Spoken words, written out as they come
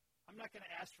not going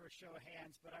to ask for a show of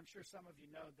hands, but I'm sure some of you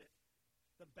know that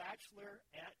the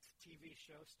Bachelorette TV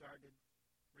show started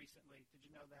recently. Did you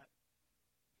know that?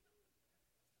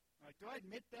 All right, do I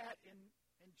admit that in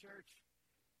church?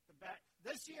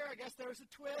 This year, I guess there was a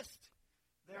twist.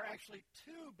 There are actually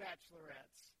 2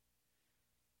 bachelorettes.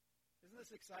 Isn't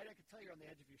this exciting? I can tell you're on the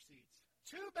edge of your seats.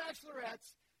 2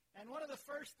 bachelorettes, and one of the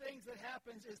first things that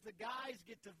happens is the guys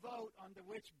get to vote on to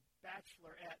which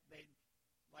bachelorette they'd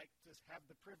like to have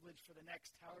the privilege for the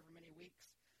next however many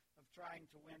weeks of trying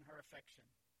to win her affection.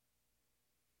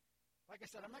 Like I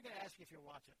said, I'm not going to ask you if you'll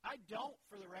watch it. I don't,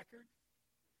 for the record.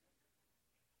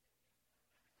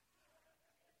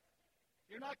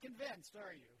 You're not convinced,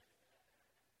 are you?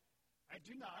 I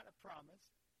do not, I promise.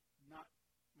 Not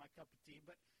my cup of tea.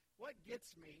 But what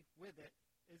gets me with it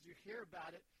is you hear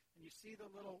about it and you see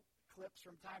the little clips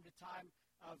from time to time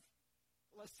of,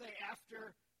 let's say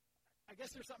after, I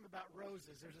guess there's something about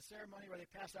roses. There's a ceremony where they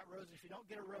pass out roses. If you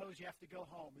don't get a rose, you have to go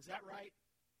home. Is that right?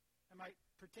 Am I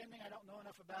pretending I don't know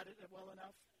enough about it well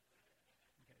enough?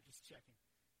 Okay, just checking.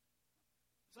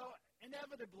 So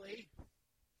inevitably,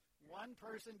 one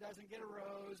person doesn't get a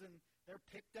rose, and they're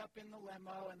picked up in the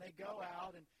limo, and they go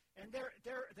out, and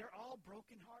they're all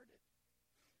brokenhearted.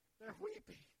 They're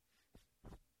weeping.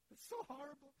 It's so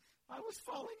horrible. I was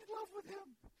falling in love with him.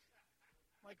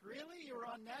 Like, really? You were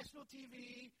on national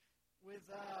TV with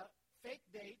fake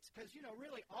dates? Because,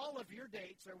 really, all of your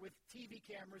dates are with TV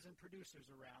cameras and producers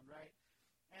around, right?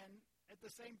 And at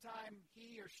the same time,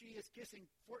 he or she is kissing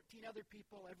 14 other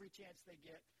people every chance they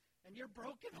get. And you're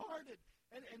brokenhearted.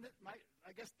 And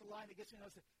I guess the line that gets me,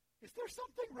 is there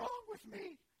something wrong with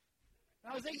me? And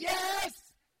I would say, yes!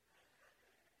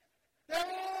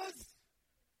 There is!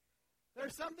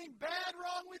 There's something bad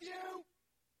wrong with you.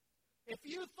 If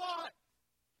you thought,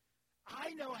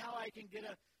 I know how I can get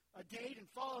a date and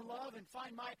fall in love and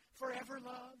find my forever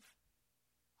love,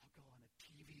 I'll go on a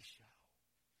TV show.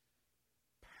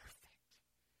 Perfect.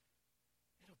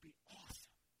 It'll be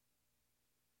awesome.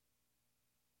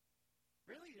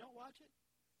 Really? You don't watch it?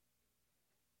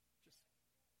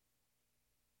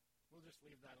 We'll just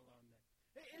leave that alone then.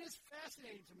 It is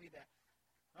fascinating to me that,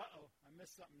 I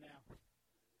missed something now.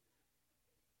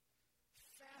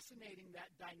 Fascinating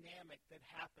that dynamic that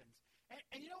happens.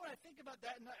 And when I think about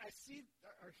that and I see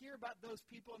or hear about those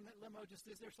people in that limo, just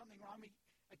is there something wrong with me?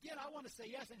 Again, I want to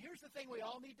say yes. And here's the thing we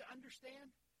all need to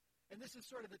understand, and this is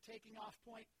sort of the taking off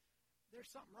point. There's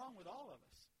something wrong with all of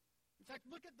us. In fact,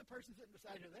 look at the person sitting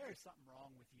beside you. There is something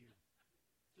wrong with you.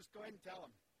 Just go ahead and tell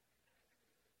them.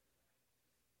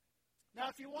 Now,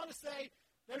 if you want to say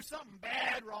there's something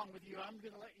bad wrong with you, I'm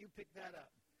going to let you pick that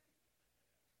up.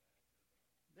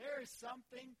 There is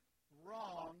something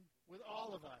wrong with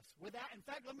all of us. With that, in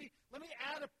fact, let me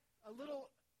add a little,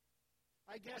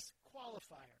 I guess,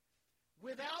 qualifier.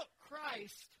 Without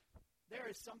Christ,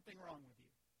 there is something wrong with you.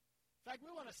 In fact,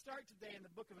 we want to start today in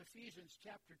the book of Ephesians,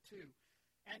 chapter 2.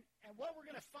 And what we're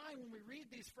going to find when we read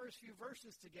these first few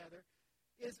verses together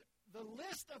is the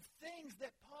list of things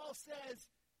that Paul says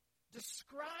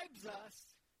describes us.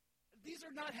 These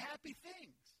are not happy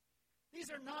things.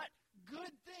 These are not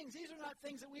good things. These are not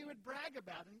things that we would brag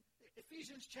about. In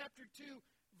Ephesians chapter 2,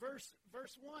 verse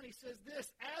 1, he says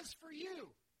this, as for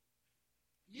you,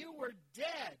 you were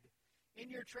dead in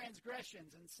your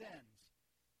transgressions and sins,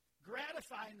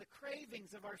 gratifying the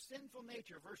cravings of our sinful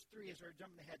nature, verse 3 as we're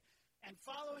jumping ahead, and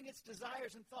following its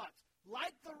desires and thoughts.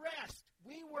 Like the rest,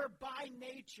 we were by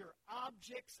nature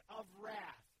objects of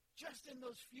wrath. Just in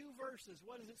those few verses,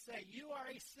 what does it say? You are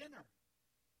a sinner.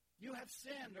 You have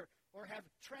sinned or have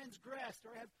transgressed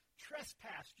or have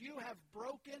trespassed. You have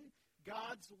broken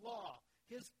God's law,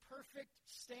 his perfect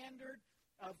standard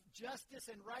of justice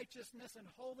and righteousness and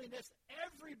holiness.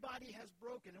 Everybody has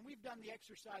broken. And we've done the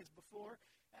exercise before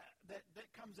that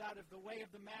comes out of The Way of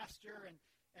the Master and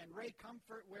Ray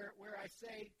Comfort where I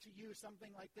say to you something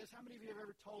like this. How many of you have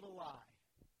ever told a lie?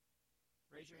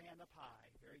 Raise your hand up high.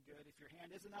 Very good. If your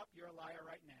hand isn't up, you're a liar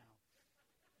right now.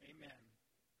 Amen.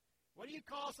 What do you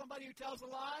call somebody who tells a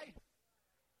lie?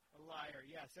 A liar,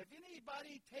 yes. Have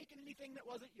anybody taken anything that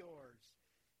wasn't yours?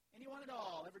 Anyone at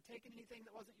all ever taken anything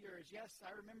that wasn't yours? Yes,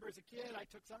 I remember as a kid I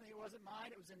took something that wasn't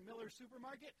mine. It was in Miller's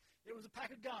supermarket. It was a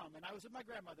pack of gum, and I was with my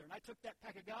grandmother. And I took that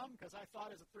pack of gum because I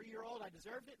thought as a 3-year-old I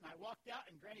deserved it, and I walked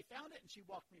out, and Granny found it, and she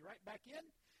walked me right back in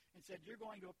and said, you're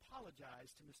going to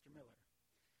apologize to Mr. Miller.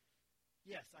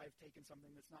 Yes, I've taken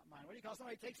something that's not mine. What do you call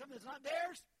somebody who takes something that's not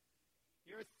theirs?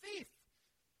 You're a thief.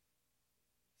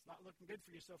 It's not looking good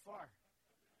for you so far.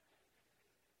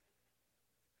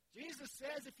 Jesus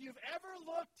says if you've ever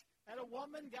looked at a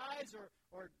woman, guys,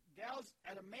 or gals,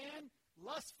 at a man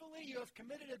Lustfully, you have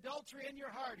committed adultery in your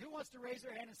heart. Who wants to raise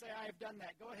their hand and say, I have done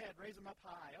that? Go ahead, raise them up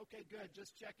high. Okay, good,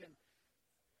 just checking.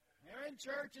 They're in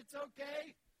church, it's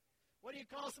okay. What do you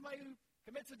call somebody who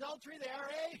commits adultery? They are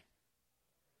a?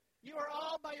 You are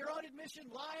all, by your own admission,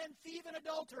 lying, thieving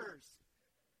adulterers.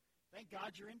 Thank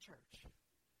God you're in church,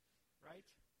 right?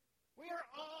 We are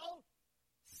all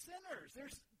sinners.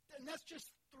 And that's just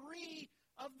 3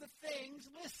 of the things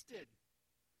listed.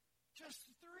 Just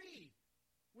 3.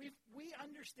 We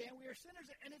understand we are sinners.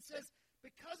 And it says,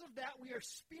 because of that, we are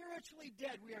spiritually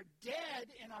dead. We are dead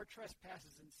in our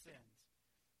trespasses and sins.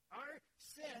 Our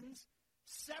sins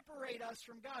separate us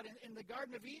from God. In the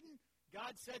Garden of Eden,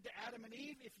 God said to Adam and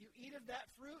Eve, if you eat of that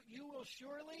fruit, you will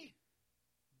surely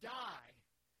die.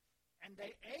 And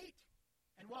they ate,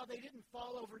 and while they didn't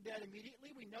fall over dead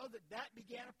immediately, we know that that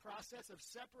began a process of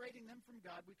separating them from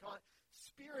God. We call it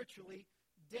spiritually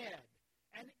dead.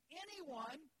 And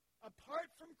anyone apart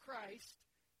from Christ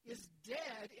is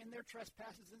dead in their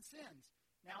trespasses and sins.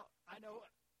 Now, I know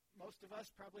most of us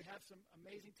probably have some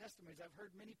amazing testimonies. I've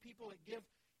heard many people that give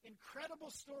incredible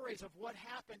stories of what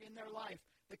happened in their life,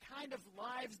 the kind of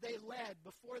lives they led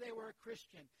before they were a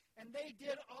Christian. And they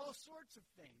did all sorts of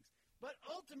things. But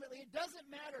ultimately, it doesn't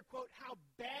matter, quote, how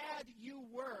bad you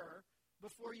were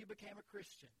before you became a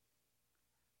Christian.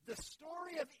 The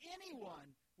story of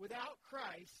anyone without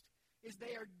Christ is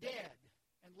they are dead.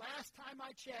 And last time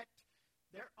I checked,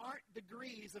 there aren't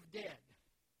degrees of dead.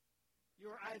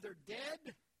 You're either dead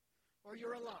or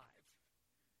you're alive.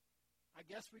 I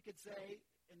guess we could say,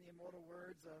 in the immortal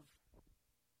words of,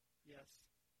 yes,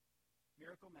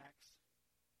 Miracle Max,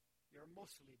 you're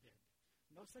mostly dead.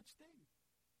 No such thing.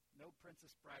 No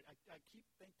Princess Bride. I keep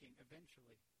thinking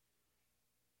eventually.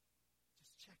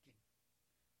 Just checking.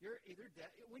 You're either dead.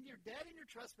 When you're dead in your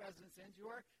trespasses and sins, you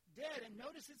are dead. And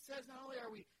notice it says not only are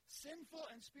we sinful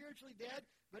and spiritually dead,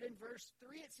 but in verse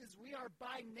 3 it says we are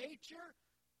by nature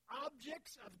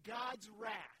objects of God's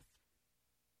wrath.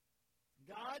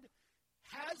 God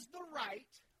has the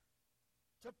right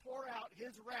to pour out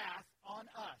his wrath on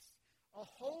us. A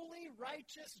holy,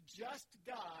 righteous, just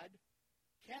God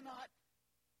cannot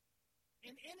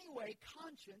in any way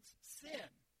conscience sin.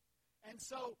 And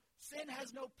so sin has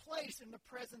no place in the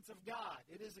presence of God.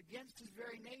 It is against his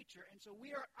very nature. And so we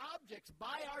are objects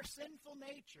by our sinful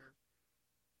nature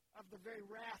of the very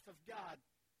wrath of God.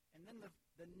 And then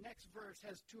the next verse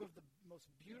has 2 of the most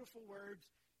beautiful words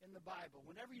in the Bible.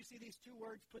 Whenever you see these 2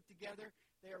 words put together,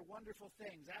 they are wonderful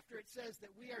things. After it says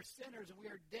that we are sinners and we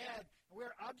are dead and we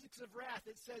are objects of wrath,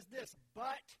 it says this,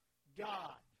 but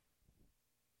God.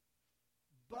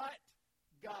 But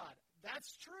God.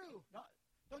 That's true. No,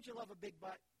 don't you love a big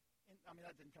butt? I mean,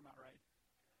 that didn't come out right.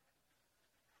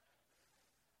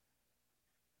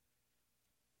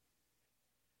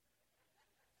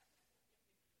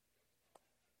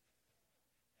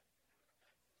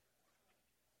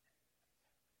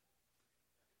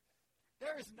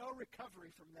 There is no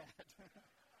recovery from that.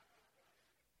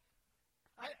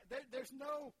 There's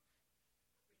no,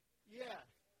 yeah.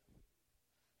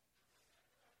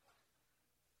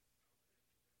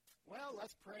 Well,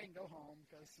 let's pray and go home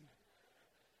because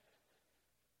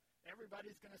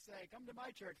everybody's going to say, come to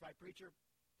my church. My preacher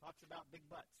talks about big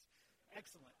butts.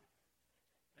 Excellent.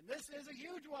 And this is a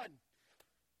huge one.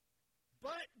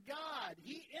 But God,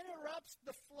 he interrupts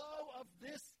the flow of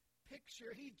this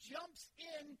picture. He jumps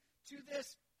in to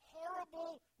this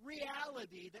horrible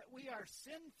reality that we are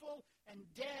sinful and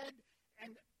dead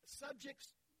and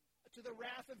subjects to the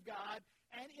wrath of God,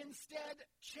 and instead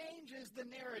changes the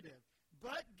narrative.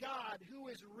 But God, who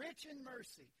is rich in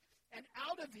mercy, and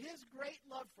out of his great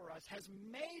love for us, has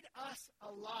made us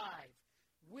alive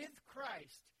with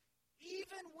Christ,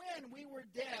 even when we were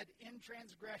dead in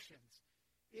transgressions.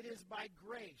 It is by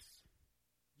grace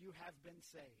you have been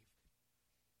saved.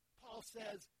 Paul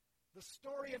says, the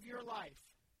story of your life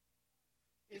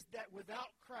is that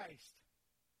without Christ,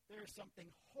 there is something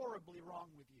horribly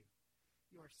wrong with you.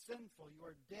 You are sinful. You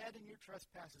are dead in your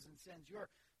trespasses and sins.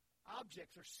 Your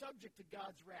objects are subject to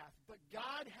God's wrath. But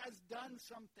God has done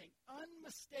something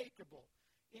unmistakable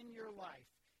in your life.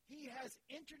 He has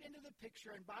entered into the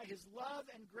picture, and by his love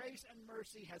and grace and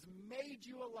mercy has made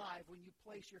you alive when you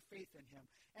place your faith in him.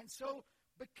 And so,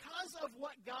 because of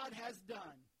what God has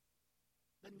done,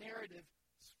 the narrative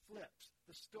flips.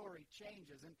 The story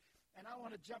changes. And I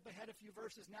want to jump ahead a few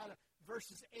verses now to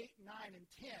verses 8, 9, and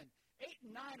 10. 8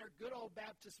 and 9 are good old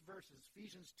Baptist verses,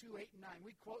 Ephesians 2, 8, and 9.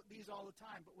 We quote these all the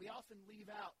time, but we often leave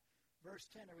out verse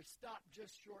 10, or we stop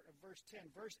just short of verse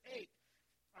 10. Verse 8,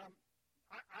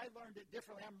 I learned it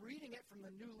differently. I'm reading it from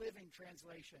the New Living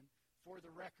Translation for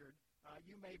the record.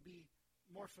 You may be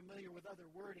more familiar with other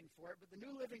wording for it, but the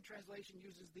New Living Translation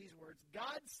uses these words: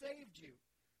 God saved you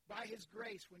by his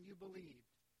grace when you believed.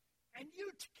 And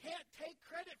you can't take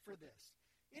credit for this.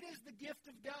 It is the gift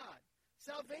of God.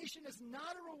 Salvation is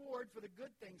not a reward for the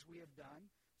good things we have done,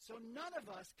 so none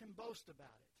of us can boast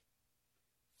about it.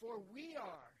 For we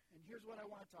are, and here's what I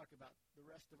want to talk about the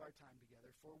rest of our time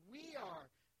together, for we are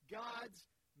God's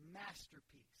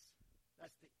masterpiece.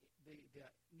 That's the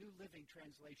New Living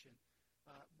Translation.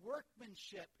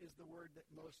 Workmanship is the word that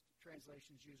most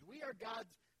translations use. We are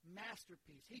God's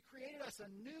masterpiece. He created us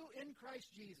anew in Christ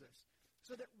Jesus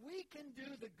so that we can do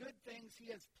the good things he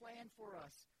has planned for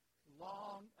us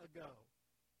long ago.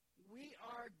 We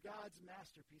are God's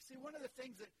masterpiece. See, one of the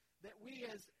things that we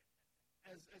as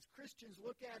Christians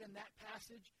look at in that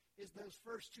passage is those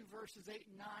first two verses, 8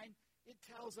 and 9. It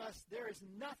tells us there is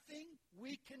nothing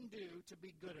we can do to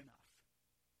be good enough.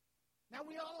 Now,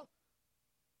 we all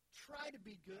try to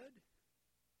be good.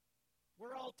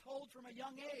 We're all told from a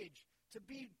young age to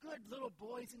be good little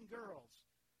boys and girls.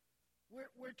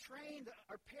 We're trained,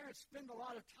 our parents spend a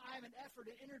lot of time and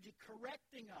effort and energy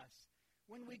correcting us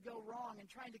when we go wrong and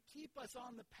trying to keep us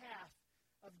on the path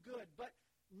of good. But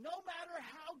no matter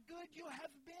how good you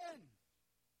have been,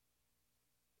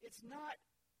 it's not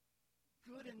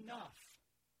good enough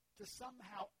to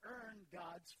somehow earn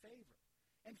God's favor.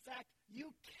 In fact,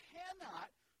 you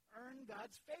cannot earn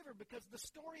God's favor because the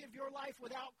story of your life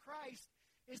without Christ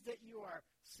is that you are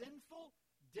sinful,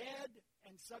 dead,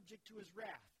 and subject to his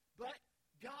wrath. But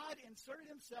God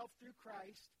inserted himself through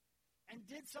Christ and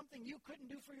did something you couldn't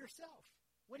do for yourself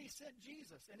when he sent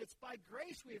Jesus. And it's by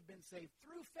grace we have been saved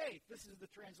through faith. This is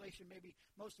the translation maybe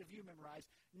most of you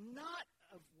memorized. Not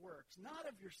of works, not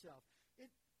of yourself,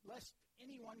 lest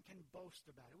anyone can boast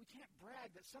about it. We can't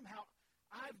brag that somehow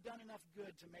I've done enough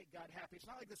good to make God happy. It's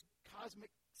not like this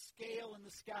cosmic scale in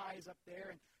the sky is up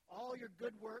there and all your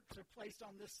good works are placed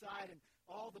on this side and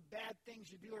all the bad things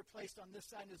you do are placed on this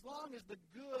side. And as long as the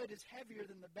good is heavier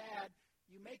than the bad,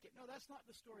 you make it. No, that's not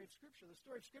the story of Scripture. The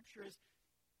story of Scripture is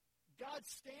God's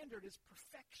standard is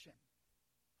perfection,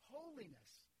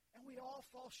 holiness, and we all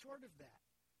fall short of that.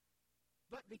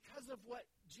 But because of what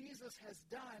Jesus has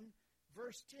done,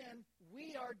 verse 10,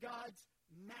 we are God's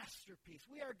masterpiece.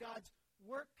 We are God's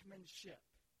workmanship.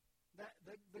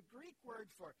 The Greek word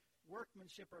for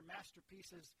workmanship or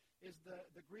masterpiece is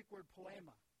the Greek word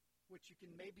poema, which you can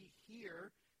maybe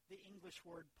hear the English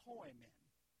word poem in.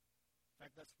 In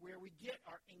fact, that's where we get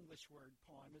our English word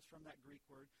poem, is from that Greek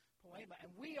word poema. And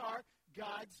we are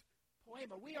God's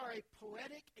poema. We are a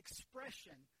poetic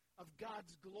expression of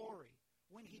God's glory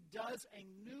when he does a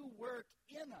new work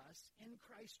in us in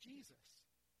Christ Jesus.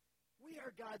 We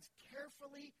are God's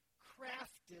carefully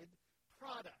crafted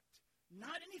product.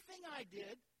 Not anything I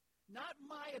did, not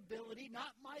my ability,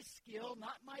 not my skill,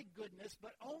 not my goodness,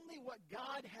 but only what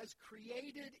God has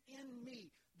created in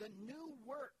me. The new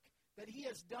work that he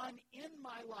has done in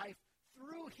my life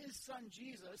through his son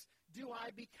Jesus, do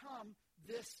I become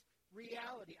this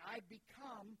reality. I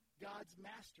become God's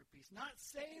masterpiece. Not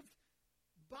saved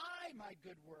by my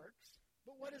good works,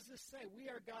 but what does this say?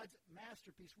 We are God's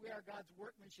masterpiece. We are God's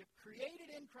workmanship,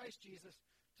 created in Christ Jesus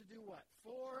to do what?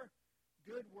 For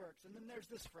good works. And then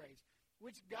there's this phrase,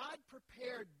 which God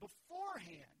prepared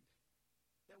beforehand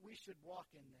that we should walk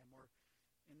in them, or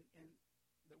in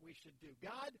that we should do.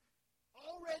 God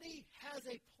already has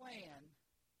a plan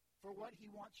for what he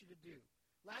wants you to do.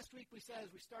 Last week we said,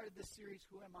 as we started this series,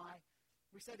 Who Am I?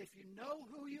 We said, if you know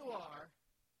who you are,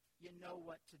 you know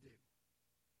what to do.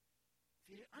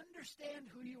 If you understand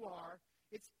who you are,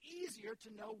 it's easier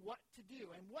to know what to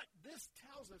do. And what this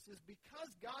tells us is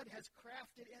because God has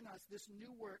crafted in us this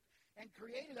new work and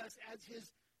created us as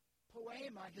his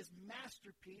poema, his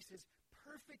masterpiece, his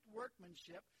perfect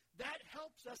workmanship, that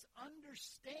helps us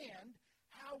understand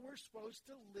how we're supposed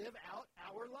to live out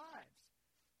our lives.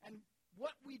 And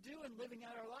what we do in living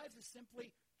out our lives is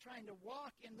simply trying to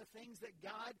walk in the things that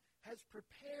God has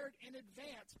prepared in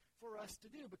advance for us to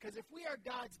do. Because if we are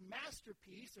God's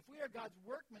masterpiece, if we are God's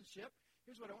workmanship,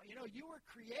 here's what I want you to know. You were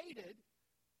created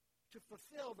to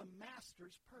fulfill the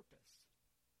master's purpose.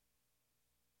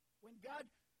 When God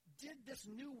did this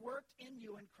new work in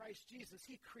you in Christ Jesus,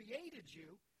 he created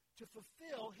you to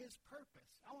fulfill his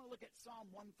purpose. I want to look at Psalm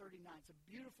 139. It's a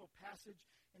beautiful passage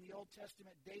in the Old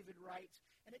Testament. David writes,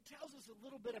 and it tells us a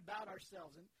little bit about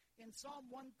ourselves. And in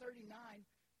Psalm 139,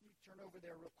 let me turn over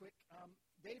there real quick.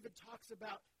 David talks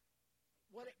about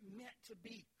what it meant to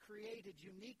be created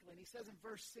uniquely. And he says in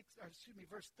verse 13,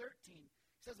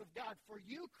 he says of God, for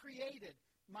you created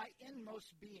my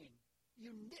inmost being.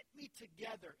 You knit me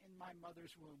together in my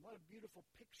mother's womb. What a beautiful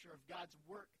picture of God's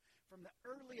work from the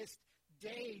earliest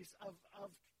days of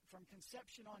from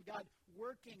conception on, God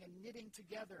working and knitting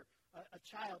together a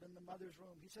child in the mother's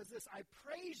womb. He says this, I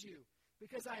praise you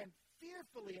because I am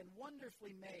fearfully and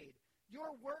wonderfully made.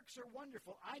 Your works are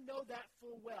wonderful. I know that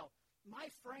full well. My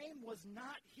frame was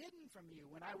not hidden from you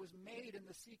when I was made in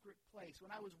the secret place,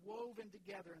 when I was woven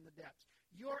together in the depths.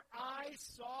 Your eyes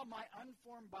saw my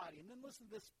unformed body. And then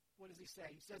listen to this. What does he say?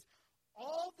 He says,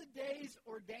 all the days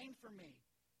ordained for me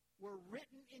were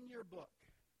written in your book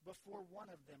before one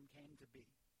of them came to be.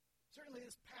 Certainly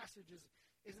this passage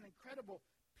is an incredible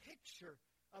picture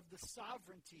of the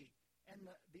sovereignty and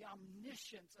the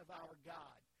omniscience of our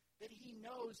God, that he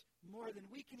knows more than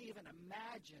we can even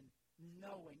imagine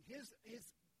knowing. His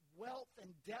wealth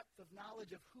and depth of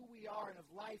knowledge of who we are and of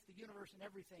life, the universe, and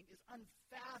everything is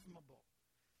unfathomable.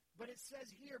 But it says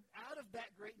here, out of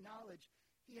that great knowledge,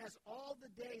 he has all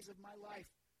the days of my life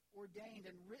ordained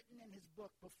and written in his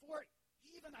book before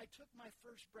even I took my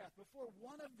first breath, before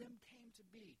one of them came to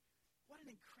be. What an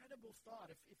incredible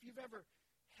thought. If you've ever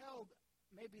held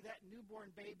maybe that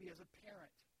newborn baby as a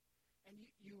parent, and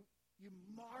you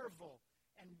marvel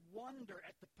and wonder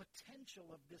at the potential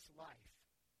of this life.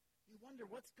 You wonder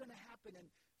what's going to happen in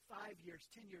 5 years,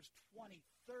 10 years, 20,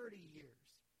 30 years.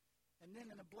 And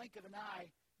then in a blink of an eye,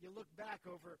 you look back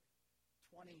over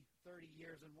 20, 30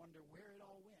 years and wonder where it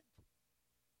all went.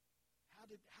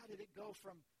 How did it go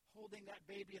from holding that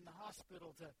baby in the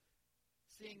hospital to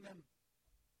seeing them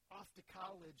off to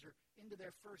college or into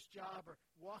their first job or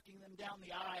walking them down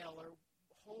the aisle or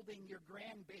holding your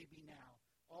grandbaby now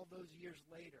all those years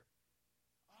later?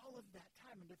 All of that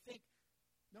time. And to think,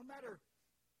 no matter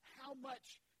how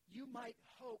much you might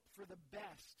hope for the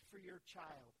best for your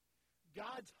child,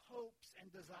 God's hopes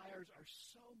and desires are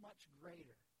so much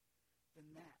greater than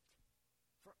that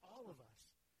for all of us.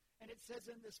 And it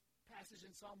says in this passage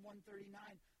in Psalm 139,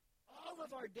 all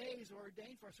of our days are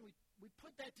ordained for us. So we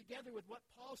put that together with what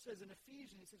Paul says in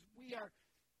Ephesians. He says we are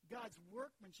God's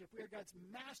workmanship. We are God's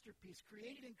masterpiece,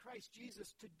 created in Christ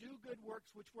Jesus to do good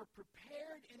works which were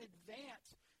prepared in advance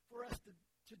for us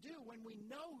to do. When we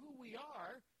know who we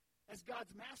are as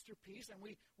God's masterpiece and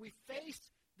we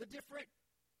face the different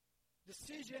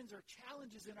decisions or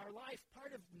challenges in our life,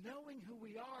 part of knowing who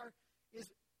we are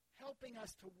is helping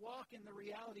us to walk in the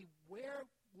reality, where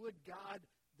would God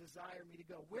desire me to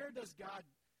go? Where does God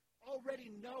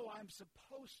already know I'm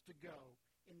supposed to go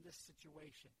in this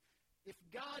situation? If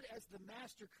God, as the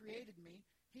master, created me,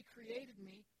 he created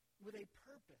me with a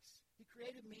purpose. He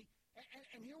created me,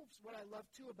 and here's what I love,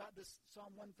 too, about this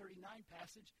Psalm 139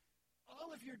 passage.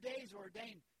 All of your days are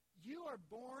ordained. You are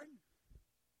born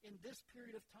in this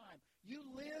period of time. You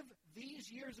live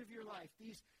these years of your life,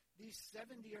 these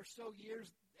 70 or so years,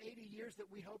 80 years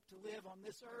that we hope to live on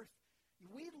this earth.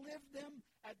 We live them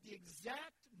at the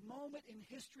exact moment in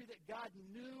history that God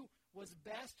knew was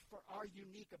best for our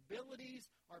unique abilities,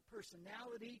 our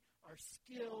personality, our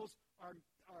skills, our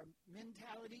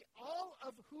mentality. All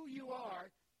of who you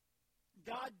are,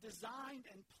 God designed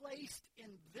and placed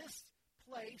in this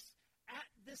place at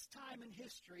this time in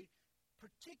history,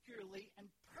 particularly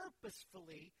and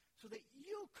purposefully, so that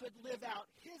you could live out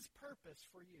his purpose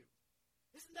for you.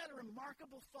 Isn't that a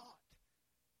remarkable thought?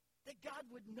 That God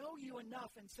would know you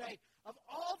enough and say, of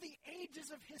all the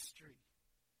ages of history,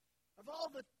 of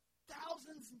all the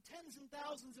thousands and tens and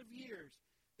thousands of years,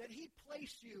 that he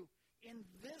placed you in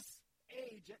this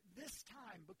age at this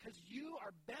time because you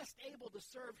are best able to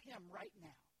serve him right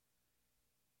now.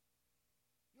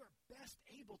 You are best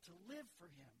able to live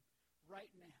for him right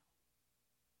now.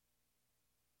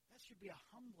 That should be a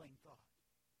humbling thought.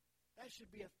 That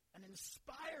should be an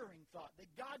inspiring thought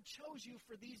that God chose you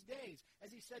for these days.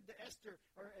 As he said to Esther,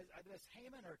 or as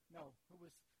Haman, or no,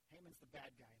 Haman's the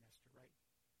bad guy in Esther, right?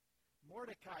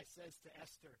 Mordecai says to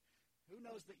Esther, who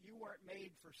knows that you weren't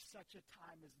made for such a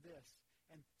time as this?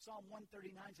 And Psalm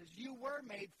 139 says, you were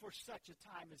made for such a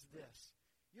time as this.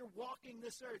 You're walking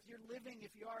this earth. You're living,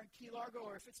 if you are in Key Largo,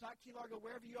 or if it's not Key Largo,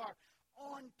 wherever you are,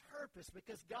 on purpose,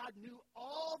 because God knew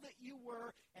all that you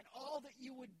were and all that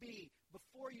you would be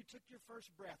before you took your first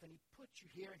breath, and he put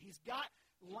you here, and he's got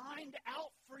lined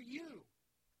out for you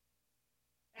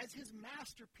as his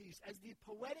masterpiece, as the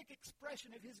poetic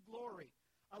expression of his glory,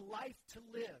 a life to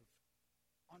live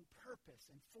on purpose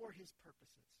and for his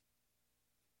purposes.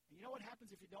 And you know what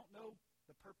happens if you don't know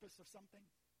the purpose of something?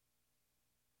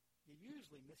 You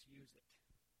usually misuse it.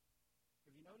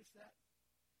 Have you noticed that?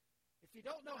 If you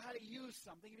don't know how to use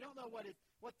something, if you don't know what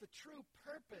the true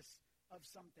purpose of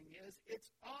something is, it's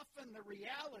often the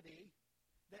reality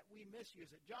that we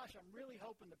misuse it. Josh, I'm really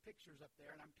hoping the picture's up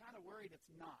there, and I'm kind of worried it's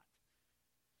not.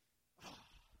 Oh.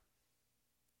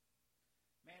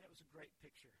 Man, it was a great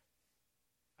picture.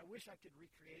 I wish I could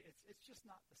recreate it. It's just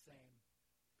not the same.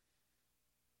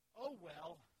 Oh,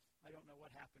 well, I don't know what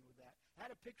happened with that. I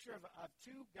had a picture of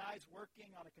two guys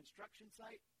working on a construction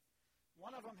site.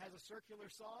 One of them has a circular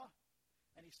saw,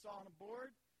 and he's sawing a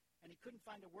board, and he couldn't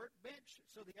find a workbench,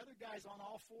 so the other guy's on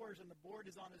all fours, and the board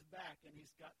is on his back, and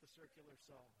he's got the circular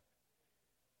saw.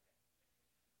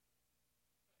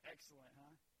 Excellent,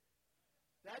 huh?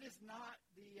 That is not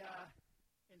the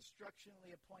instructionally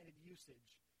appointed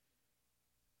usage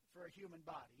for a human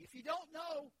body. If you don't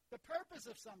know the purpose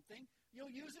of something,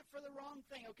 you'll use it for the wrong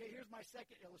thing. Okay, here's my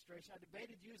second illustration. I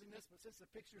debated using this, but since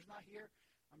the picture's not here,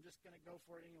 I'm just going to go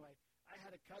for it anyway. I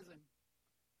had a cousin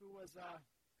who was,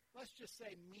 let's just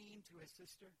say, mean to his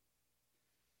sister.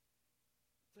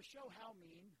 To show how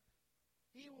mean,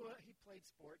 he played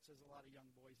sports, as a lot of young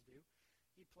boys do.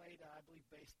 He played, I believe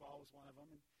baseball was one of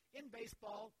them. And in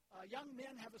baseball, young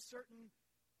men have a certain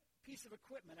piece of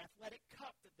equipment, athletic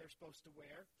cup that they're supposed to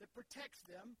wear that protects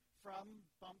them from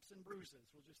bumps and bruises.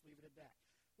 We'll just leave it at that.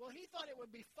 Well, he thought it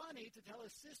would be funny to tell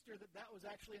his sister that that was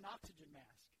actually an oxygen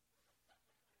mask.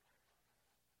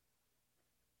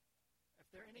 If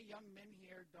there are any young men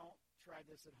here, don't try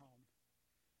this at home.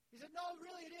 He said, no,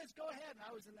 really it is. Go ahead. And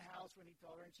I was in the house when he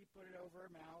told her, and she put it over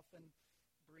her mouth and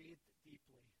breathed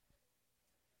deeply.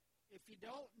 If you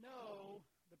don't know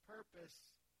the purpose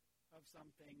of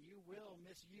something, you will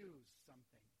misuse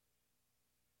something,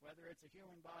 whether it's a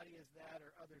human body as that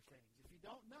or other things. If you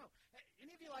don't know,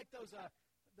 any of you like those?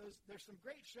 There's some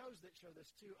great shows that show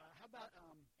this too. How about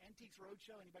Antiques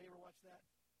Roadshow? Anybody ever watch that?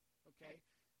 Okay,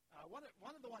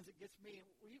 one of the ones that gets me.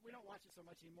 We don't watch it so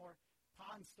much anymore.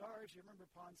 Pawn Stars. You remember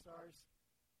Pawn Stars?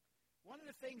 One of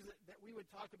the things that we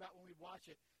would talk about when we'd watch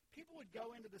it, people would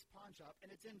go into this pawn shop,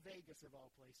 and it's in Vegas of all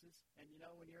places. And you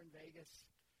know, when you're in Vegas,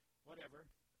 whatever.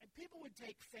 And people would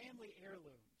take family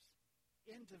heirlooms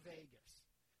into Vegas.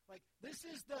 Like, this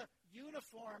is the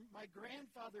uniform my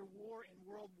grandfather wore in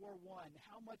World War I.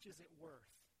 How much is it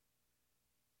worth?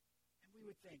 And we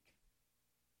would think,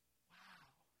 wow,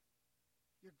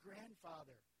 your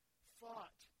grandfather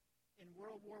fought in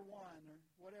World War I or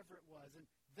whatever it was, and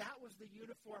that was the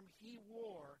uniform he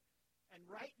wore. And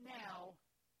right now,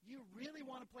 you really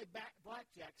want to play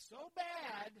blackjack so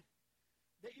bad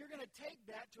that you're going to take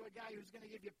that to a guy who's going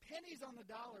to give you pennies on the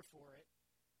dollar for it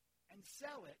and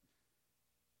sell it.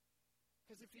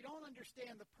 Because if you don't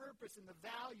understand the purpose and the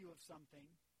value of something,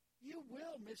 you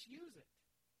will misuse it.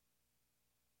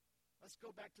 Let's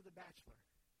go back to The Bachelor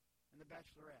and The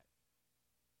Bachelorette.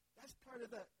 That's part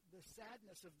of the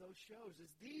sadness of those shows,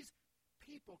 is these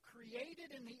people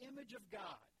created in the image of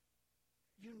God,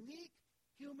 unique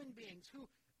human beings who,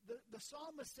 the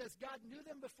psalmist says, God knew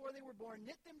them before they were born,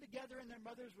 knit them together in their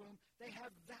mother's womb. They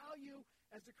have value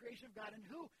as the creation of God, and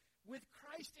who, with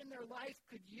Christ in their life,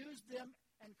 could use them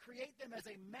and create them as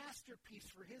a masterpiece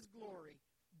for his glory,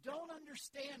 don't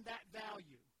understand that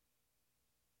value.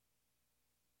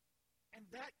 And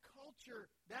that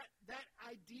culture, that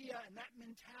idea and that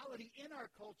mentality in our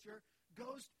culture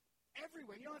goes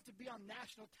everywhere. You don't have to be on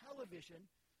national television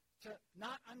to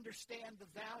not understand the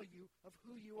value of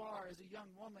who you are as a young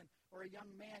woman or a young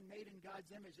man made in God's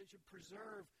image. It should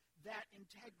preserve that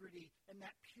integrity and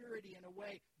that purity in a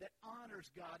way that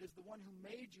honors God as the one who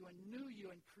made you and knew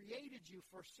you and created you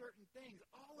for certain things.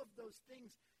 All of those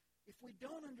things, if we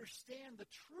don't understand the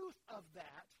truth of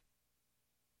that,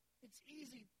 it's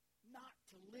easy not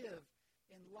to live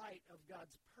in light of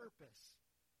God's purpose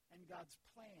and God's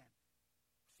plan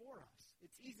for us.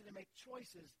 It's easy to make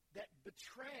choices that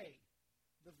betray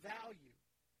the value.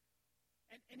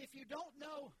 And if you don't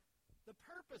know the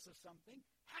purpose of something,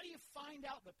 how do you find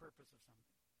out the purpose of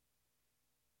something?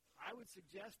 I would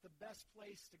suggest the best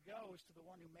place to go is to the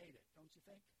one who made it, don't you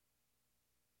think?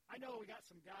 I know we got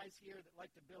some guys here that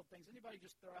like to build things. Anybody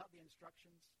just throw out the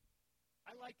instructions?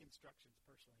 I like instructions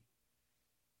personally.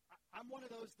 I'm one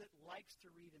of those that likes to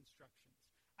read instructions.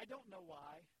 I don't know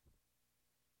why.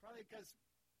 Probably because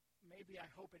maybe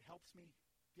I hope it helps me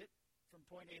get from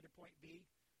point A to point B.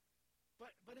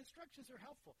 But instructions are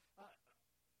helpful.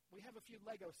 We have a few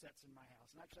Lego sets in my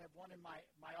house. And actually I have one in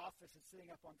my office that's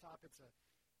sitting up on top. It's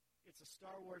a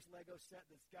Star Wars Lego set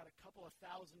that's got a couple of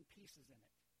thousand pieces in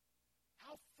it.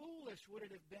 How foolish would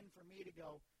it have been for me to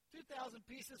go, 2,000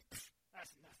 pieces? Pfft,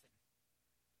 that's nothing.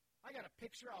 I got a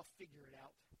picture, I'll figure it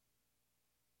out.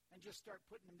 And just start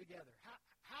putting them together.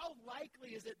 How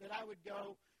likely is it that I would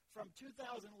go from 2,000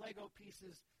 Lego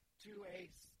pieces to a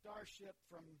starship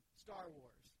from Star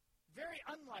Wars? Very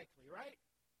unlikely, right?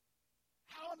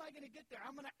 How am I going to get there?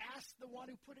 I'm going to ask the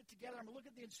one who put it together. I'm going to look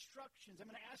at the instructions.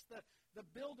 I'm going to ask the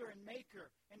builder and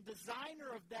maker and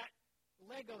designer of that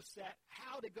Lego set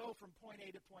how to go from point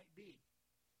A to point B.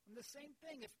 And the same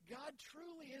thing, if God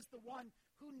truly is the one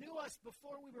who knew us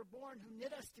before we were born, who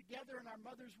knit us together in our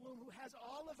mother's womb, who has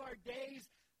all of our days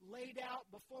laid out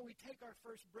before we take our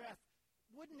first breath,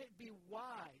 wouldn't it be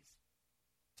wise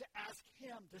to ask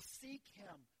him, to seek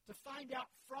him, to find out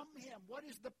from him, what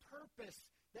is the purpose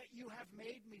that you have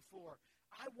made me for?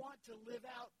 I want to live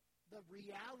out the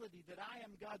reality that I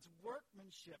am God's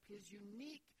workmanship, his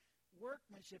unique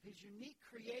workmanship, his unique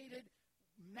created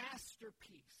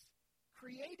masterpiece,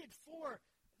 created for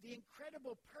the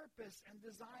incredible purpose and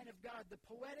design of God, the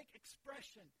poetic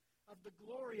expression of the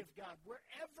glory of God.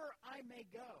 Wherever I may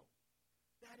go,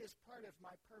 that is part of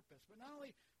my purpose. But not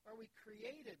only are we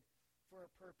created for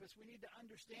a purpose, we need to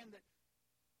understand that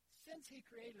since he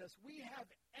created us, we have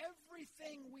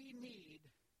everything we need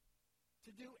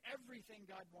to do everything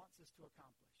God wants us to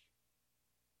accomplish.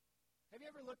 Have you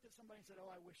ever looked at somebody and said,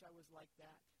 oh, I wish I was like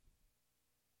that?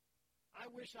 I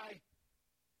wish I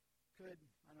could,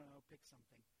 I don't know, pick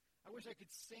something. I wish I could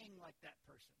sing like that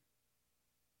person.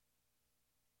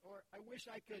 Or I wish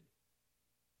I could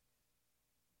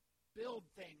build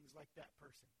things like that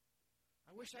person.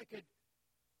 I wish I could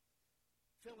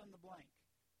fill in the blank.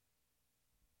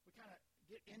 We kind of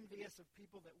get envious of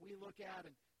people that we look at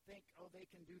and think, oh, they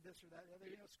can do this or that. Or the other.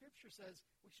 You know, Scripture says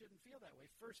we shouldn't feel that way.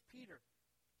 1 Peter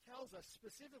tells us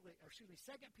specifically, 2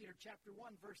 Peter chapter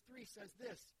 1, verse 3 says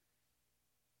this.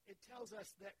 It tells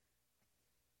us that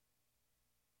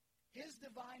his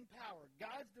divine power,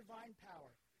 God's divine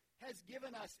power, has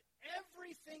given us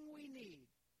everything we need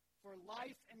for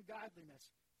life and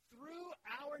godliness through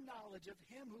our knowledge of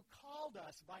him who called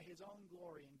us by his own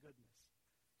glory and goodness.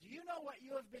 Do you know what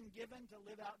you have been given to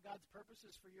live out God's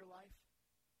purposes for your life?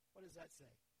 What does that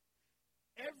say?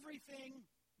 Everything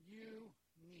you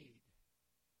need.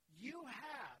 You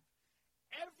have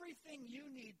everything you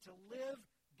need to live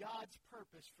God's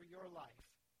purpose for your life.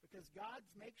 Because God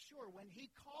makes sure when he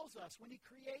calls us, when he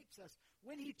creates us,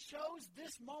 when he chose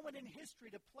this moment in history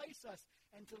to place us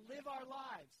and to live our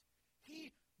lives,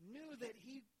 he knew that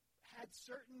he had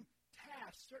certain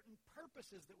tasks, certain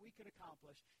purposes that we could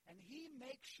accomplish, and he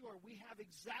makes sure we have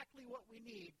exactly what we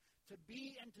need to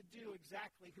be and to do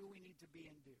exactly who we need to be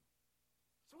and do.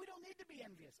 So we don't need to be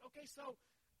envious. Okay, so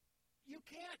you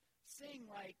can't sing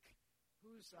like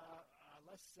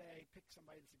let's say, pick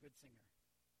somebody that's a good singer.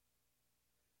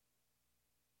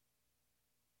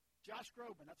 Josh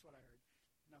Groban, that's what I heard.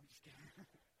 No, I'm just kidding.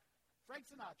 Frank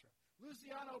Sinatra.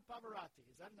 Luciano Pavarotti.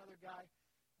 Is that another guy?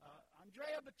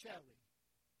 Andrea Bocelli.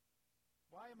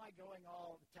 Why am I going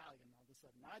all Italian all of a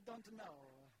sudden? I don't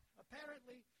know.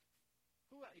 Apparently,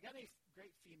 who else? You got any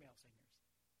great female singers?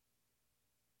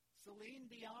 Celine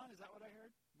Dion, is that what I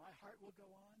heard? My heart will go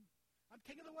on. I'm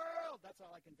king of the world. That's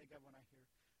all I can think of when I hear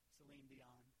Celine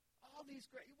Dion. All these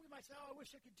great, we might say, oh, I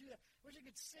wish I could do that. I wish I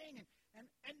could sing.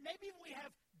 And maybe we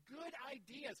have good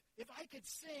ideas. If I could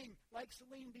sing like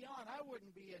Celine Dion, I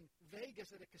wouldn't be in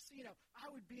Vegas at a casino.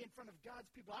 I would be in front of God's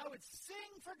people. I would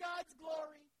sing for God's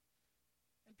glory.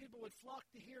 And people would flock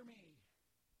to hear me.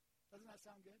 Doesn't that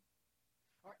sound good?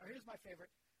 Or here's my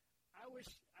favorite. I wish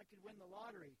I could win the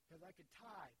lottery because I could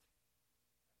tithe.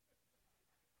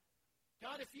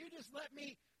 God, if you just let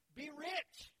me be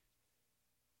rich,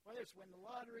 whether it's win the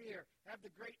lottery or have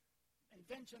the great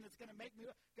invention that's going to make me,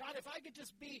 God, if I could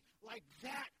just be like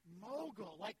that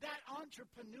mogul, like that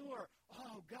entrepreneur,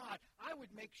 oh, God, I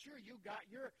would make sure you got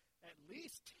your at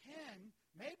least 10,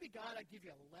 maybe, God, I'd give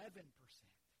you 11%.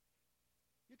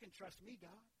 You can trust me,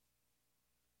 God.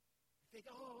 You think,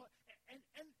 oh,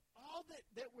 and all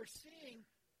that we're seeing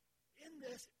in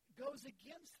this goes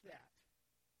against that.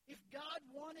 If God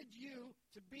wanted you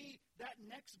to be that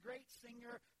next great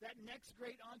singer, that next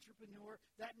great entrepreneur,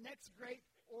 that next great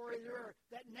orator,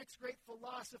 that next great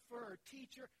philosopher or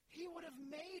teacher, he would have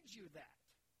made you that.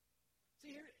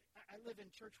 See, here, I live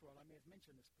in church world. I may have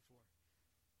mentioned this before.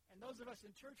 And those of us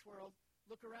in church world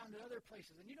look around at other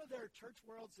places. And you know there are church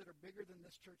worlds that are bigger than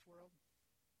this church world?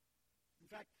 In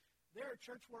fact, there are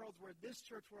church worlds where this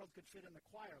church world could fit in the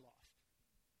choir loft.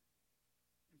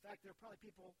 In fact, there are probably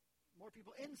more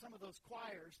people in some of those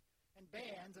choirs and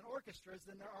bands and orchestras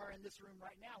than there are in this room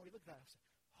right now. We look at that and say,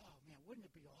 oh, man, wouldn't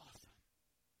it be awesome?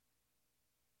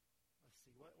 Let's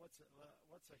see, what's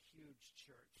a huge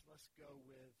church? Let's go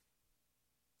with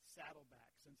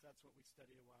Saddleback, since that's what we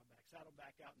studied a while back.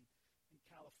 Saddleback out in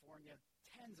California,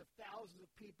 tens of thousands of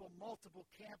people, multiple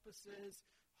campuses.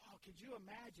 Oh, could you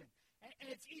imagine? And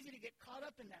it's easy to get caught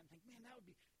up in that and think, man,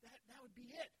 that would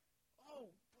be it.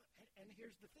 Oh, and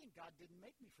here's the thing, God didn't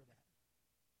make me for that.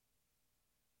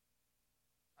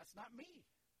 That's not me.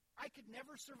 I could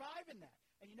never survive in that.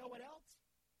 And you know what else?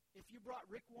 If you brought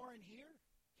Rick Warren here,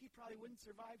 he probably wouldn't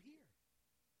survive here.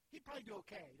 He'd probably do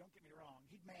okay, don't get me wrong.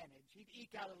 He'd manage. He'd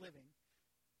eke out a living.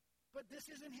 But this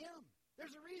isn't him.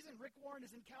 There's a reason Rick Warren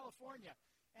is in California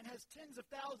and has tens of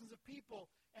thousands of people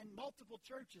and multiple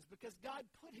churches, because God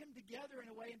put him together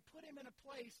in a way and put him in a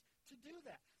place to do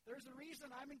that. There's a reason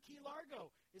I'm in Key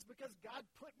Largo, is because God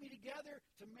put me together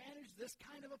to manage this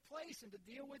kind of a place and to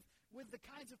deal with the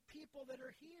kinds of people that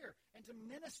are here and to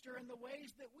minister in the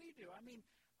ways that we do. I mean,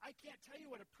 I can't tell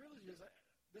you what a privilege it is.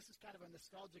 This is kind of a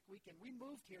nostalgic weekend. We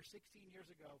moved here 16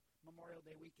 years ago, Memorial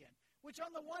Day weekend, which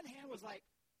on the one hand was like,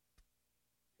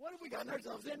 what have we gotten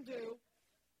ourselves into?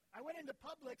 I went into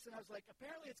Publix, and I was like,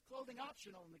 apparently it's clothing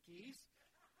optional in the Keys.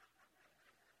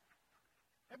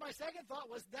 And my second thought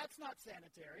was, that's not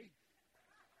sanitary.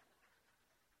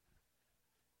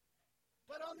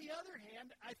 But on the other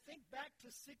hand, I think back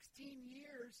to 16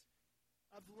 years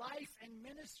of life and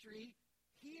ministry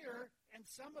here, and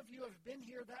some of you have been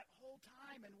here that whole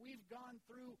time, and we've gone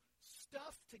through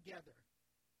stuff together.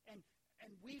 And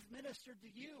we've ministered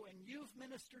to you, and you've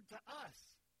ministered to us.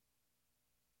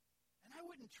 And I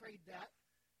wouldn't trade that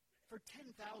for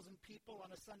 10,000 people on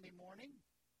a Sunday morning.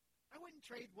 I wouldn't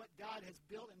trade what God has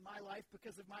built in my life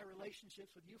because of my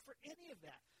relationships with you for any of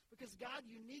that. Because God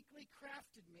uniquely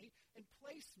crafted me and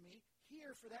placed me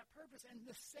here for that purpose. And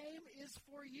the same is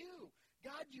for you.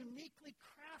 God uniquely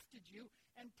crafted you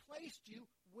and placed you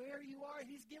where you are.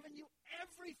 He's given you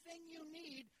everything you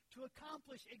need to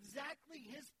accomplish exactly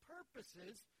his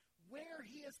purposes where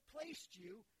he has placed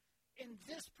you in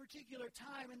this particular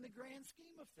time in the grand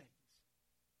scheme of things.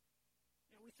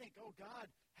 You know, we think, oh, God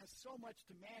has so much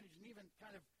to manage, and even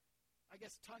kind of, I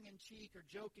guess, tongue-in-cheek or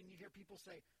joking, you hear people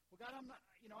say, well, God, I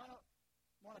don't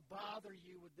want to bother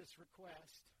you with this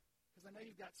request because I know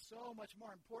you've got so much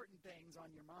more important things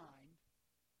on your mind.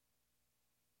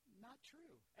 Not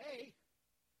true.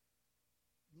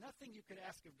 Nothing you could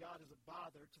ask of God is a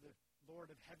bother to the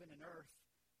Lord of heaven and earth,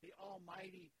 the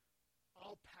almighty,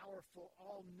 all-powerful,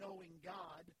 all-knowing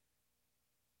God.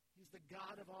 He's the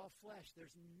God of all flesh.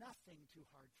 There's nothing too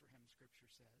hard for him,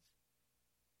 Scripture says.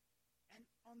 And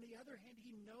on the other hand,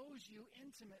 he knows you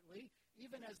intimately,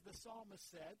 even as the psalmist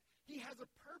said. He has a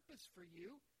purpose for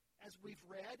you, as we've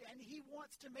read, and he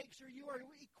wants to make sure you are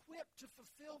equipped to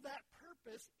fulfill that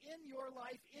purpose in your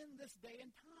life in this day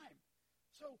and time.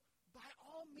 So, by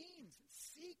all means,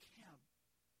 seek him.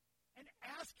 And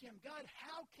ask him, God,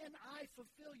 how can I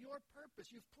fulfill your purpose?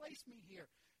 You've placed me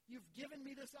here. You've given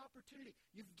me this opportunity.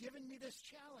 You've given me this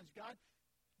challenge. God,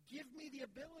 give me the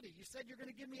ability. You said you're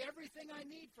going to give me everything I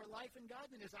need for life and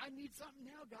godliness. I need something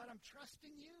now, God. I'm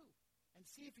trusting you. And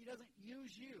see if he doesn't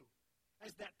use you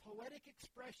as that poetic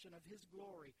expression of his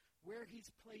glory where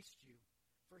he's placed you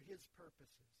for his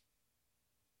purposes.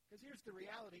 Because here's the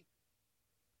reality.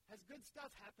 Has good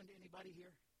stuff happened to anybody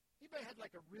here? Anybody had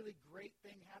like a really great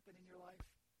thing happen in your life?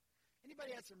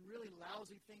 Anybody had some really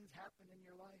lousy things happen in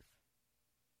your life?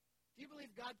 Do you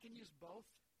believe God can use both?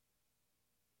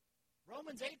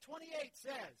 Romans 8:28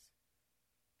 says,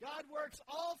 God works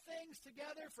all things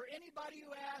together for anybody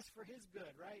who asks for his good,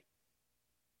 right?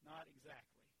 Not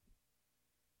exactly.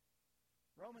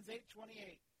 Romans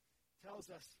 8:28 tells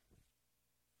us,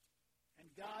 and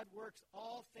God works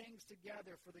all things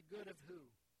together for the good of who?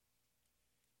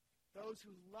 Those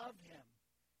who love him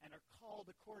and are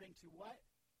called according to what?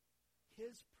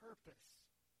 His purpose.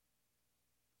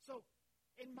 So,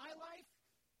 in my life,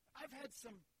 I've had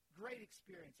some great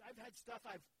experience. I've had stuff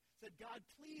I've said, God,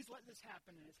 please let this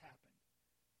happen, and it's happened.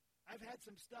 I've had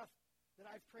some stuff that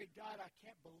I've prayed, God, I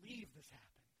can't believe this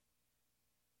happened.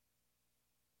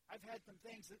 I've had some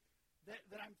things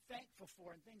that I'm thankful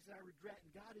for and things that I regret,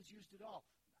 and God has used it all.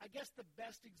 I guess the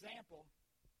best example,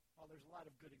 well, there's a lot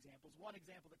of good examples. One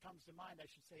example that comes to mind, I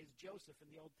should say, is Joseph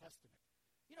in the Old Testament.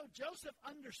 You know, Joseph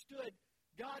understood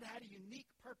God had a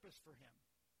unique purpose for him.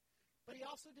 But he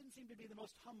also didn't seem to be the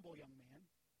most humble young man.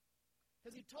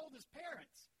 Because he told his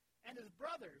parents and his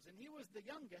brothers, and he was the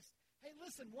youngest, hey,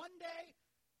 listen, one day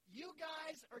you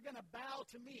guys are going to bow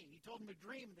to me. He told them a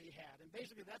dream that he had. And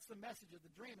basically that's the message of the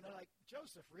dream. And they're like,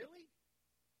 Joseph, really?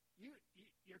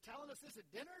 You're telling us this at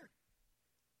dinner?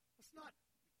 That's not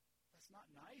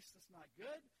nice. That's not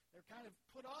good. They're kind of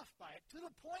put off by it. To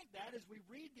the point that as we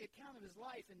read the account of his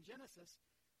life in Genesis,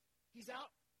 he's out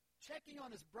checking on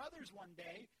his brothers one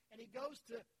day, and he goes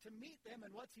to meet them,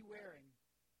 and what's he wearing?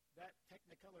 That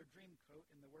Technicolor dream coat,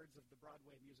 in the words of the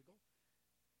Broadway musical.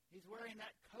 He's wearing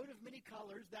that coat of many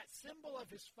colors, that symbol of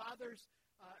his father's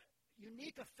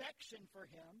unique affection for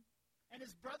him. And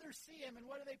his brothers see him, and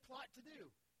what do they plot to do?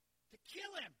 To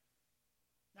kill him.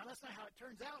 Now, that's not how it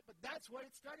turns out, but that's what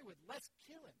it started with. Let's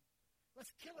kill him.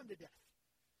 Let's kill him to death.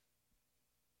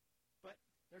 But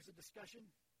there's a discussion.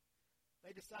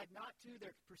 They decide not to.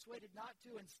 They're persuaded not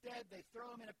to. Instead, they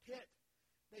throw him in a pit.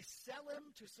 They sell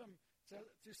him to some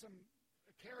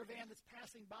caravan that's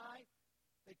passing by.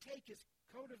 They take his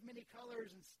coat of many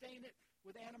colors and stain it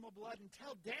with animal blood and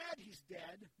tell Dad he's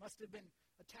dead. Must have been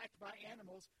attacked by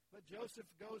animals. But Joseph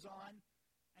goes on,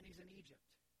 and he's in Egypt.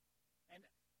 And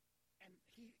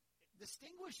he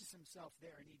distinguishes himself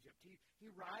there in Egypt. He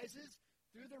rises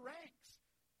through the ranks.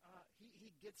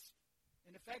 He gets,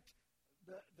 in effect,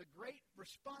 the great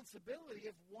responsibility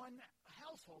of one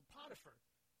household, Potiphar's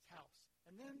house.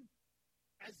 And then,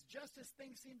 just as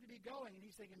things seem to be going, and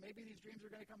he's thinking maybe these dreams are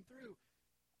going to come through,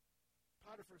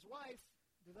 Potiphar's wife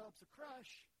develops a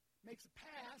crush, makes a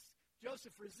pass.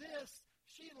 Joseph resists.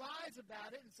 She lies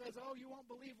about it and says, oh, you won't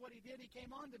believe what he did. He came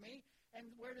on to me.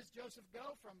 And where does Joseph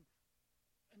go? From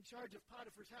in charge of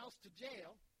Potiphar's house to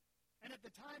jail. And at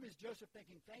the time is Joseph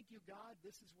thinking, thank you, God,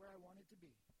 this is where I wanted to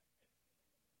be.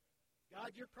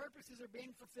 God, your purposes are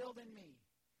being fulfilled in me.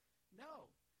 No.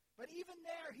 But even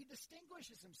there, he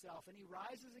distinguishes himself, and he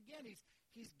rises again.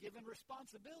 He's given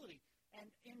responsibility. And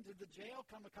into the jail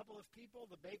come a couple of people,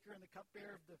 the baker and the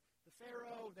cupbearer of the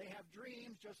Pharaoh. They have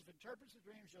dreams. Joseph interprets the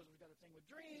dreams. Joseph's got a thing with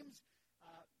dreams.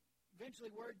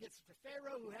 Eventually, word gets to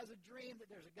Pharaoh, who has a dream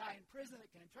that there's a guy in prison that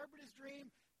can interpret his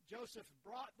dream. Joseph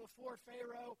brought before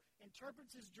Pharaoh,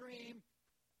 interprets his dream,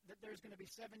 that there's going to be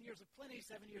 7 years of plenty,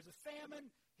 7 years of famine.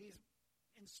 He's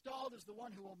installed as the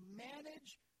one who will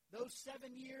manage those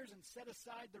 7 years and set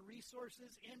aside the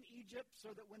resources in Egypt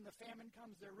so that when the famine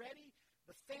comes, they're ready.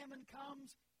 The famine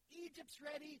comes, Egypt's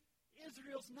ready,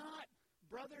 Israel's not.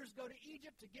 Brothers go to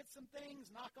Egypt to get some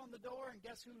things, knock on the door, and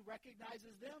guess who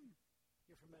recognizes them?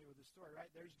 You're familiar with the story,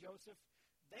 right? There's Joseph.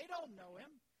 They don't know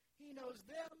him. He knows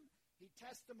them. He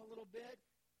tests them a little bit.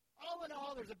 All in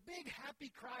all, there's a big,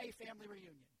 happy, cry family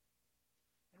reunion.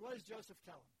 And what does Joseph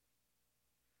tell them?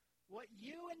 What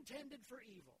you intended for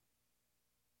evil,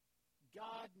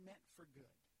 God meant for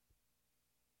good.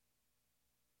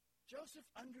 Joseph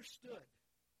understood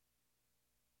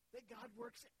that God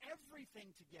works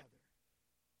everything together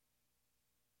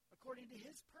according to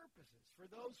his purposes for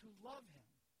those who love him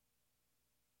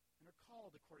and are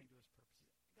called according to his purposes.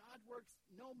 God works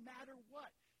no matter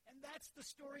what. And that's the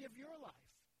story of your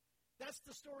life. That's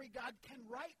the story God can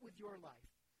write with your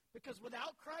life. Because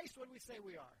without Christ, what do we say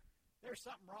we are? There's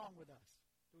something wrong with us.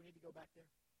 Do we need to go back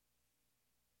there?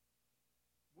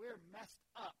 We're messed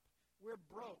up. We're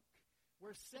broke.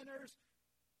 We're sinners.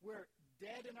 We're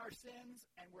dead in our sins,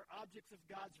 and we're objects of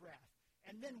God's wrath.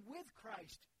 And then with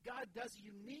Christ, God does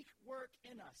unique work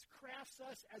in us, crafts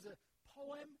us as a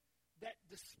poem that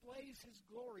displays his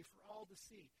glory for all to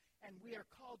see. And we are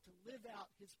called to live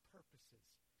out his purposes.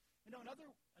 You know,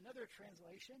 another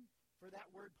translation for that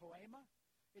word poema,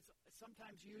 it's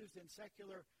sometimes used in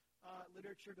secular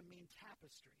literature to mean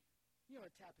tapestry. You know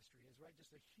what a tapestry is, right?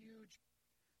 Just a huge,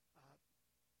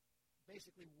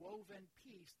 basically woven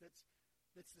piece that's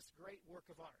this great work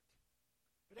of art.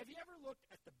 But have you ever looked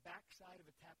at the backside of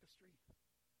a tapestry?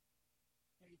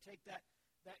 You know, you take that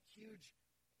huge,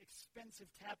 expensive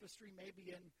tapestry,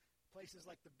 maybe in places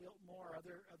like the Biltmore,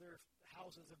 other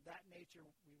houses of that nature.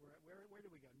 We were at, where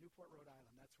did we go? Newport, Rhode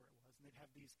Island. That's where it was. And they'd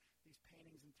have these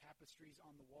paintings and tapestries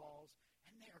on the walls,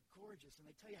 and they are gorgeous. And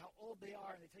they tell you how old they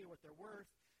are, and they tell you what they're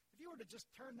worth. If you were to just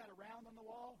turn that around on the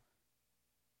wall,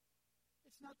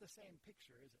 it's not the same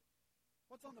picture, is it?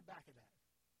 What's on the back of that?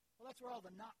 Well, that's where all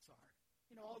the knots are.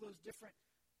 You know, all those different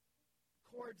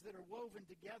cords that are woven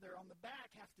together on the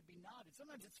back have to be knotted.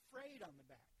 Sometimes it's frayed on the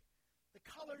back. The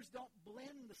colors don't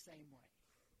blend the same way.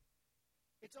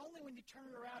 It's only when you turn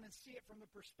it around and see it from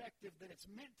the perspective that it's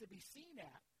meant to be seen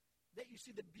at that you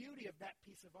see the beauty of that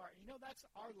piece of art. You know, that's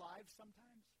our lives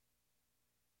sometimes.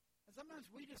 And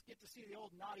sometimes we just get to see the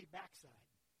old naughty backside.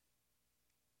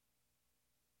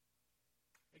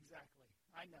 Exactly.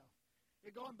 I know.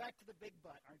 You're going back to the big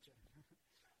butt, aren't you?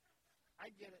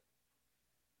 I get it.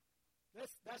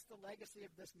 That's the legacy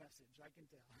of this message, I can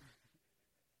tell.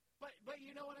 But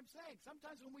you know what I'm saying?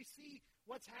 Sometimes when we see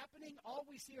what's happening, all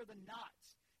we see are the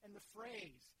knots and the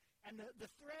frays and the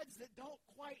threads that don't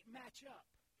quite match up.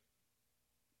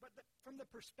 But from the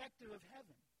perspective of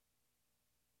heaven,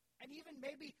 and even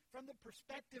maybe from the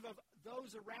perspective of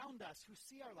those around us who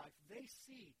see our life, they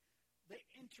see the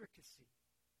intricacy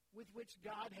with which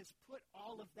God has put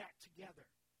all of that together.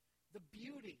 The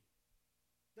beauty,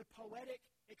 the poetic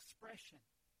expression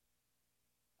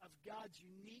of God's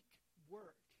unique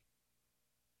work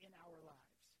in our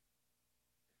lives.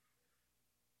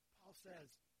 Paul says,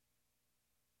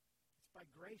 it's by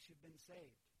grace you've been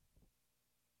saved.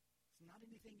 It's not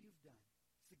anything you've done.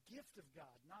 It's the gift of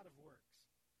God, not of works.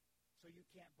 So you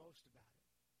can't boast about it.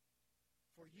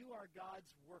 For you are God's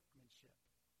workmanship,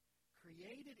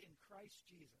 created in Christ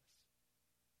Jesus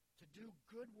to do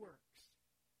good works,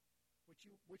 which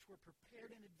were prepared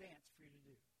in advance for you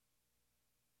to do.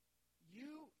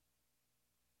 You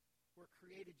were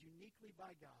created uniquely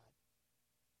by God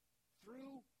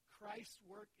through Christ's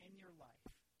work in your life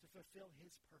to fulfill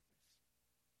his purpose.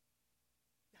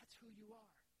 That's who you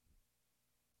are.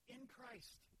 In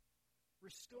Christ,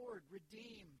 restored,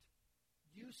 redeemed,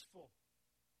 useful,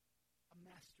 a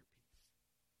masterpiece.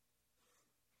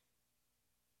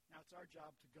 Now it's our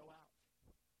job to go out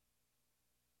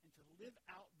and to live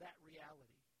out that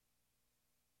reality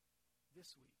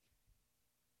this week.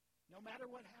 No matter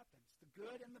what happens, the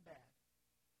good and the bad,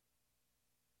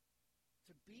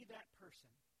 to be that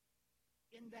person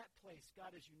in that place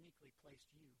God has uniquely placed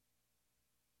you.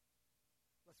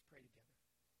 Let's pray together.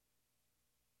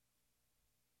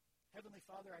 Heavenly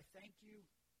Father, I thank you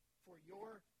for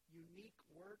your unique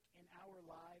work in our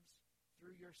lives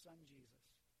through your Son, Jesus.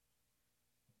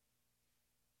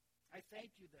 I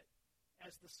thank you that,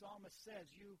 as the psalmist says,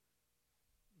 you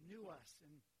knew us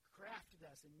and crafted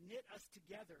us and knit us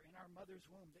together in our mother's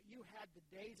womb, that you had the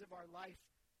days of our life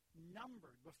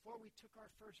numbered before we took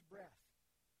our first breath.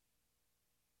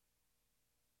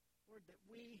 Lord, that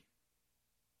we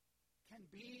can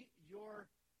be your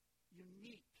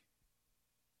unique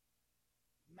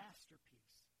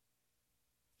masterpiece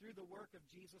through the work of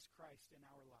Jesus Christ in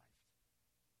our life.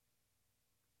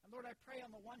 And Lord, I pray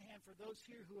on the one hand for those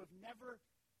here who have never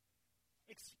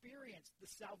experienced the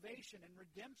salvation and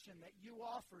redemption that you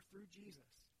offer through Jesus.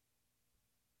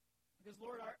 Because,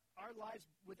 Lord, our lives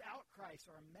without Christ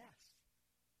are a mess,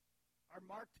 are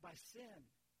marked by sin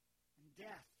and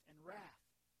death and wrath.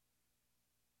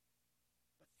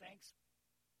 But thanks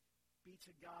be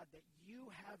to God that you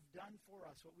have done for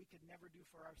us what we could never do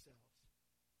for ourselves.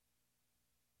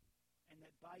 And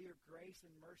that by your grace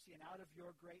and mercy and out of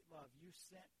your great love, you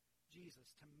sent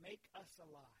Jesus to make us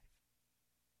alive.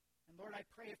 And Lord, I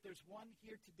pray if there's one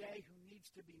here today who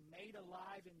needs to be made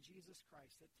alive in Jesus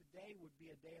Christ, that today would be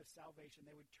a day of salvation.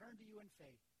 They would turn to you in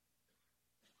faith,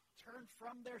 turn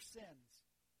from their sins,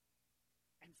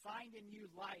 and find in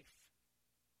you life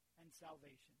and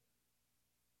salvation.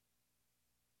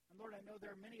 And Lord, I know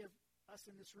there are many of us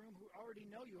in this room who already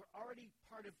know you, are already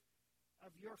part of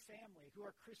your family, who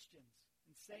are Christians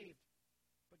and saved.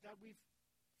 But God, we've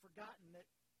forgotten that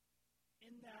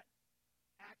in that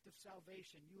act of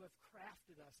salvation, you have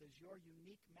crafted us as your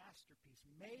unique masterpiece,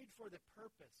 made for the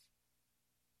purpose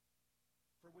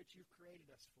for which you've created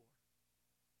us for.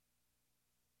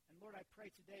 And Lord, I pray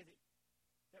today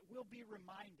that we'll be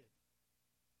reminded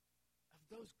of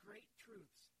those great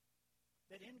truths,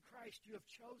 that in Christ you have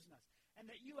chosen us, and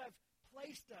that you have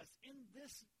placed us in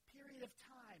this period of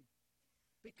time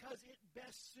because it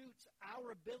best suits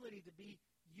our ability to be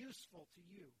useful to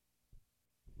you.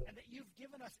 And that you've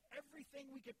given us everything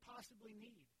we could possibly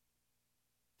need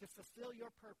to fulfill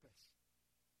your purpose.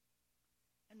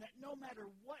 And that no matter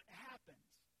what happens,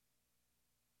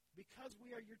 because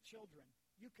we are your children,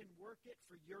 you can work it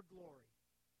for your glory.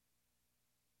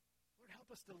 Lord, help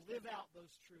us to live out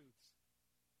those truths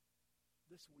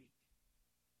this week.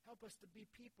 Help us to be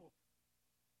people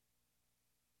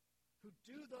who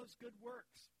do those good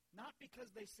works, not because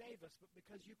they save us, but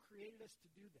because you created us to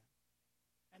do them.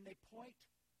 And they point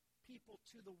people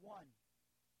to the one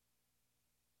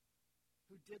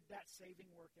who did that saving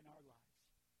work in our lives.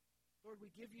 Lord, we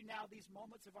give you now these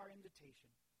moments of our invitation.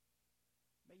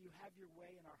 May you have your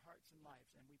way in our hearts and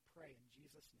lives, and we pray in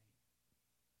Jesus' name.